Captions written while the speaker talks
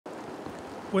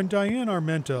When Diane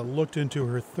Armenta looked into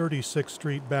her 36th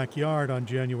Street backyard on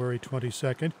January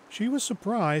 22nd, she was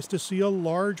surprised to see a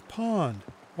large pond.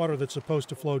 Water that's supposed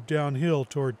to flow downhill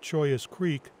toward Chollas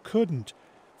Creek couldn't.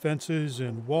 Fences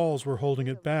and walls were holding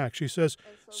it back. She says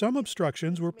some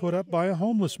obstructions were put up by a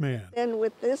homeless man. And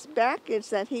with this backage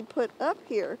that he put up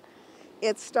here,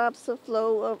 it stops the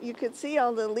flow of, you could see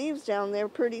all the leaves down there.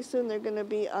 Pretty soon they're going to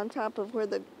be on top of where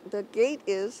the gate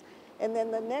is. And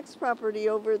then the next property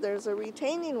over, there's a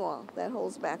retaining wall that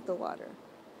holds back the water.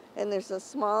 And there's a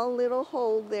small little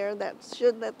hole there that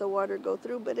should let the water go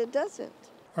through, but it doesn't.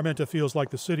 Armenta feels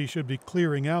like the city should be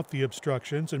clearing out the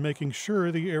obstructions and making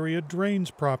sure the area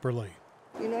drains properly.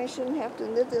 You know, I shouldn't have to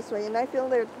live this way. And I feel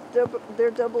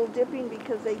they're double dipping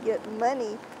because they get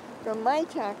money from my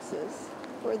taxes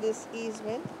for this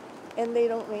easement, and they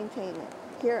don't maintain it.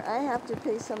 Here, I have to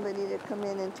pay somebody to come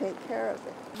in and take care of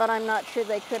it. But I'm not sure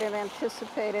they could have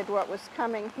anticipated what was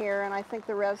coming here, and I think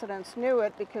the residents knew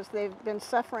it because they've been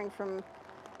suffering from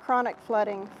chronic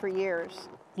flooding for years.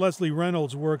 Leslie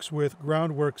Reynolds works with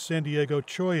Groundwork San Diego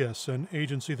Chollas, an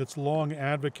agency that's long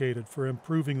advocated for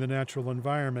improving the natural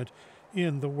environment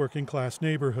in the working class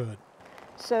neighborhood.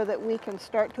 So that we can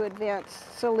start to advance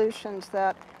solutions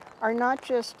that are not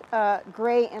just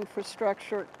gray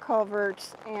infrastructure,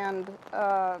 culverts, and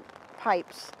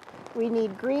pipes. We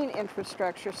need green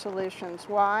infrastructure solutions.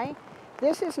 Why?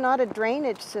 This is not a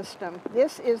drainage system.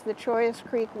 This is the Chollas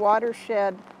Creek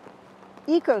watershed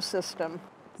ecosystem.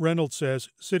 Reynolds says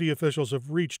city officials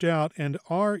have reached out and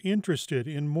are interested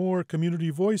in more community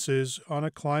voices on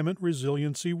a climate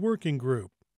resiliency working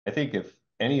group. I think if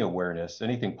any awareness,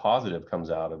 anything positive comes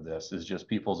out of this is just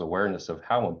people's awareness of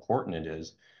how important it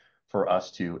is for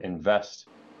us to invest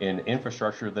in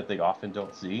infrastructure that they often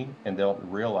don't see and they don't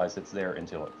realize it's there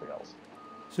until it fails.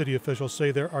 City officials say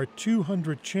there are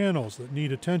 200 channels that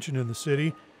need attention in the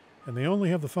city, and they only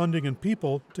have the funding and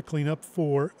people to clean up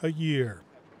for a year.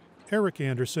 Erik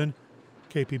Anderson,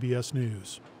 KPBS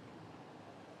News.